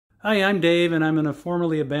Hi, I'm Dave, and I'm in a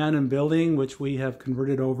formerly abandoned building which we have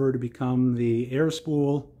converted over to become the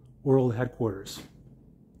AirSpool World Headquarters.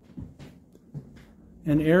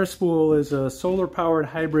 An AirSpool is a solar-powered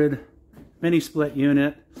hybrid mini-split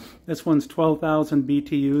unit. This one's 12,000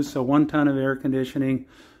 BTUs, so 1 ton of air conditioning.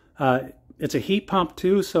 It's a heat pump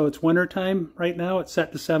too, so it's wintertime right now. It's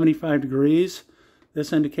set to 75 degrees.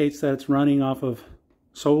 This indicates that it's running off of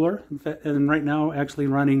solar, and right now actually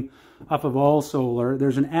running off of all solar.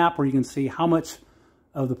 There's an app where you can see how much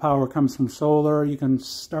of the power comes from solar. You can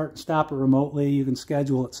start and stop it remotely. You can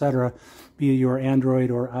schedule, etc., via your Android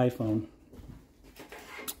or iPhone.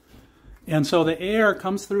 And so the air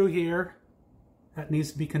comes through here. That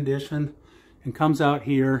needs to be conditioned and comes out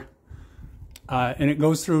here. And it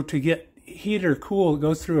goes through, to get heat or cool, it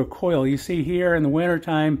goes through a coil. You see here in the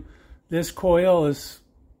wintertime, this coil is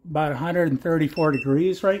about 134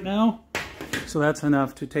 degrees right now. So that's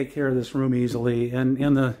enough to take care of this room easily. And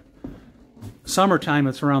in the summertime,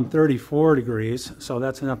 it's around 34 degrees. So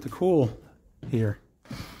that's enough to cool here.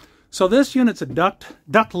 So this unit's a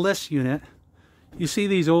ductless unit. You see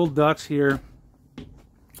these old ducts here.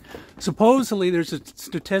 Supposedly, there's a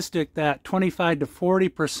statistic that 25 to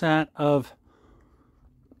 40% of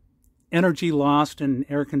energy lost in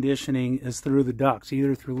air conditioning is through the ducts,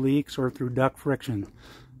 either through leaks or through duct friction.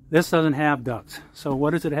 This doesn't have ducts. So what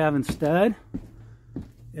does it have instead?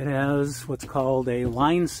 It has what's called a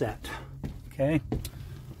line set. Okay?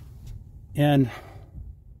 And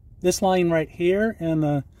this line right here and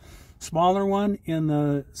the smaller one, in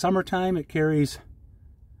the summertime, it carries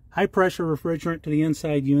high pressure refrigerant to the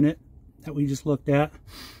inside unit that we just looked at.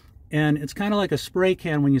 And it's kind of like a spray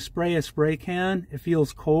can. When you spray a spray can, it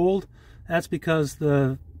feels cold. That's because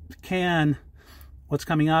the can, what's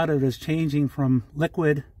coming out of it is changing from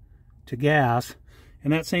liquid to gas.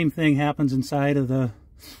 And that same thing happens inside of the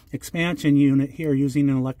expansion unit here using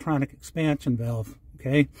an electronic expansion valve.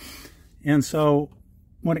 Okay? And so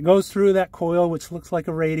when it goes through that coil, which looks like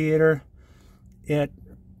a radiator, it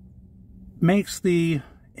makes the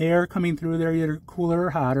air coming through there either cooler or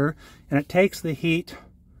hotter, and it takes the heat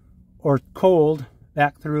or cold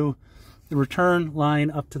back through the return line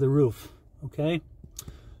up to the roof. Okay?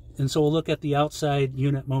 And so we'll look at the outside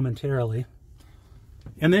unit momentarily.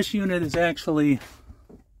 And this unit is actually,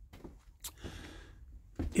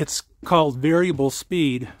 it's called variable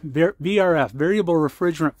speed, VRF, variable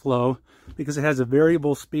refrigerant flow, because it has a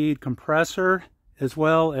variable speed compressor as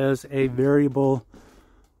well as a variable,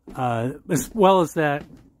 as well as that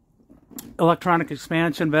electronic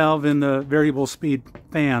expansion valve in the variable speed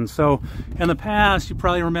fan. So in the past, you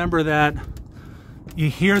probably remember that you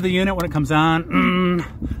hear the unit when it comes on,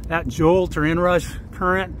 that jolt or inrush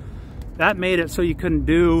current, that made it so you couldn't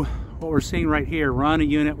do what we're seeing right here, run a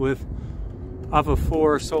unit with off of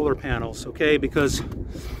 4 solar panels, okay, because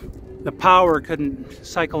the power couldn't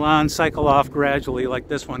cycle on, cycle off gradually like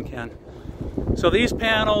this one can. So these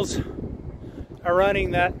panels are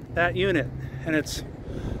running that unit, and it's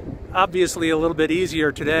obviously a little bit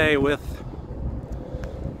easier today with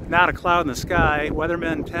not a cloud in the sky.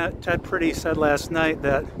 Weatherman Ted Pretty said last night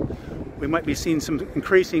that we might be seeing some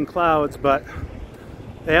increasing clouds, but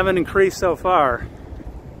they haven't increased so far.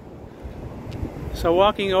 So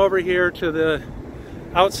walking over here to the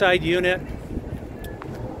outside unit,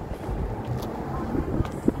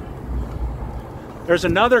 there's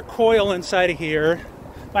another coil inside of here.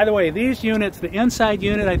 By the way, these units, the inside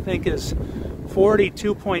unit I think is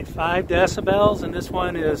 42.5 decibels, and this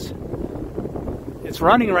one is, it's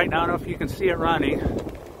running right now. I don't know if you can see it running.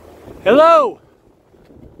 Hello!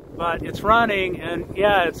 But it's running, and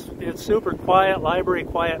yeah, it's super quiet, library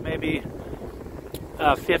quiet, maybe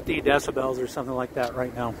 50 decibels or something like that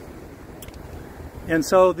right now. And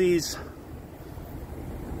so the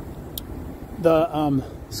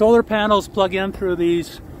solar panels plug in through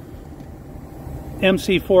these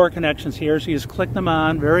MC4 connections here, so you just click them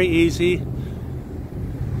on, very easy.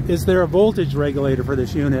 Is there a voltage regulator for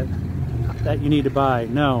this unit that you need to buy?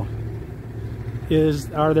 No.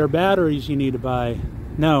 Are there batteries you need to buy?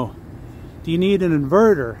 No. Do you need an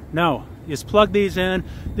inverter? No. You just plug these in.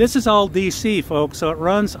 This is all DC, folks, so it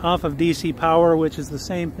runs off of DC power, which is the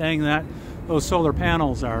same thing that those solar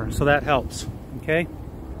panels are, so that helps, okay?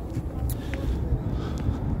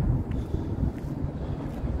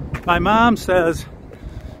 My mom says,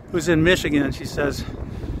 who's in Michigan, she says,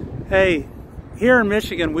 hey, here in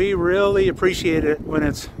Michigan, we really appreciate it when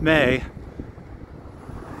it's May.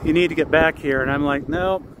 You need to get back here. And I'm like,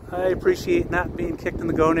 no, I appreciate not being kicked in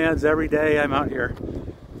the gonads every day I'm out here.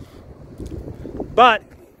 But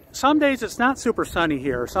some days it's not super sunny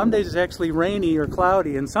here. Some days it's actually rainy or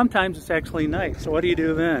cloudy, and sometimes it's actually nice. So what do you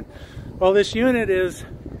do then? Well, this unit is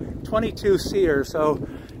 22 SEER, so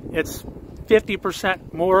it's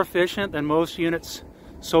 50% more efficient than most units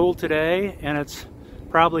sold today, and it's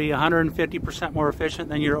probably 150% more efficient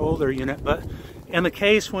than your older unit. But in the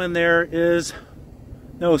case when there is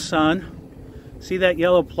no sun, see that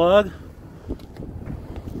yellow plug?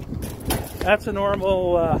 That's a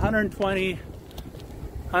normal 120,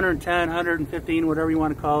 110, 115, whatever you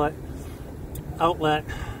want to call it, outlet.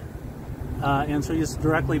 And so you just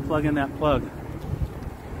directly plug in that plug.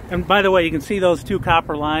 And by the way, you can see those two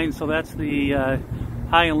copper lines, so that's the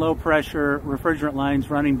high and low pressure refrigerant lines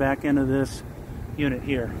running back into this unit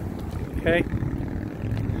here. Okay?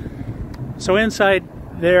 So inside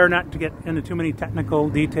there, not to get into too many technical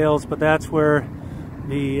details, but that's where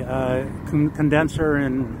the condenser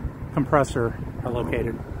and compressor are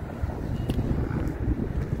located.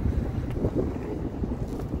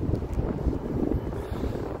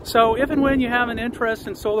 So if and when you have an interest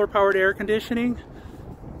in solar powered air conditioning,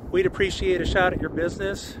 we'd appreciate a shot at your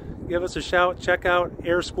business. Give us a shout. Check out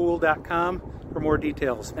airspool.com for more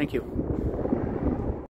details. Thank you.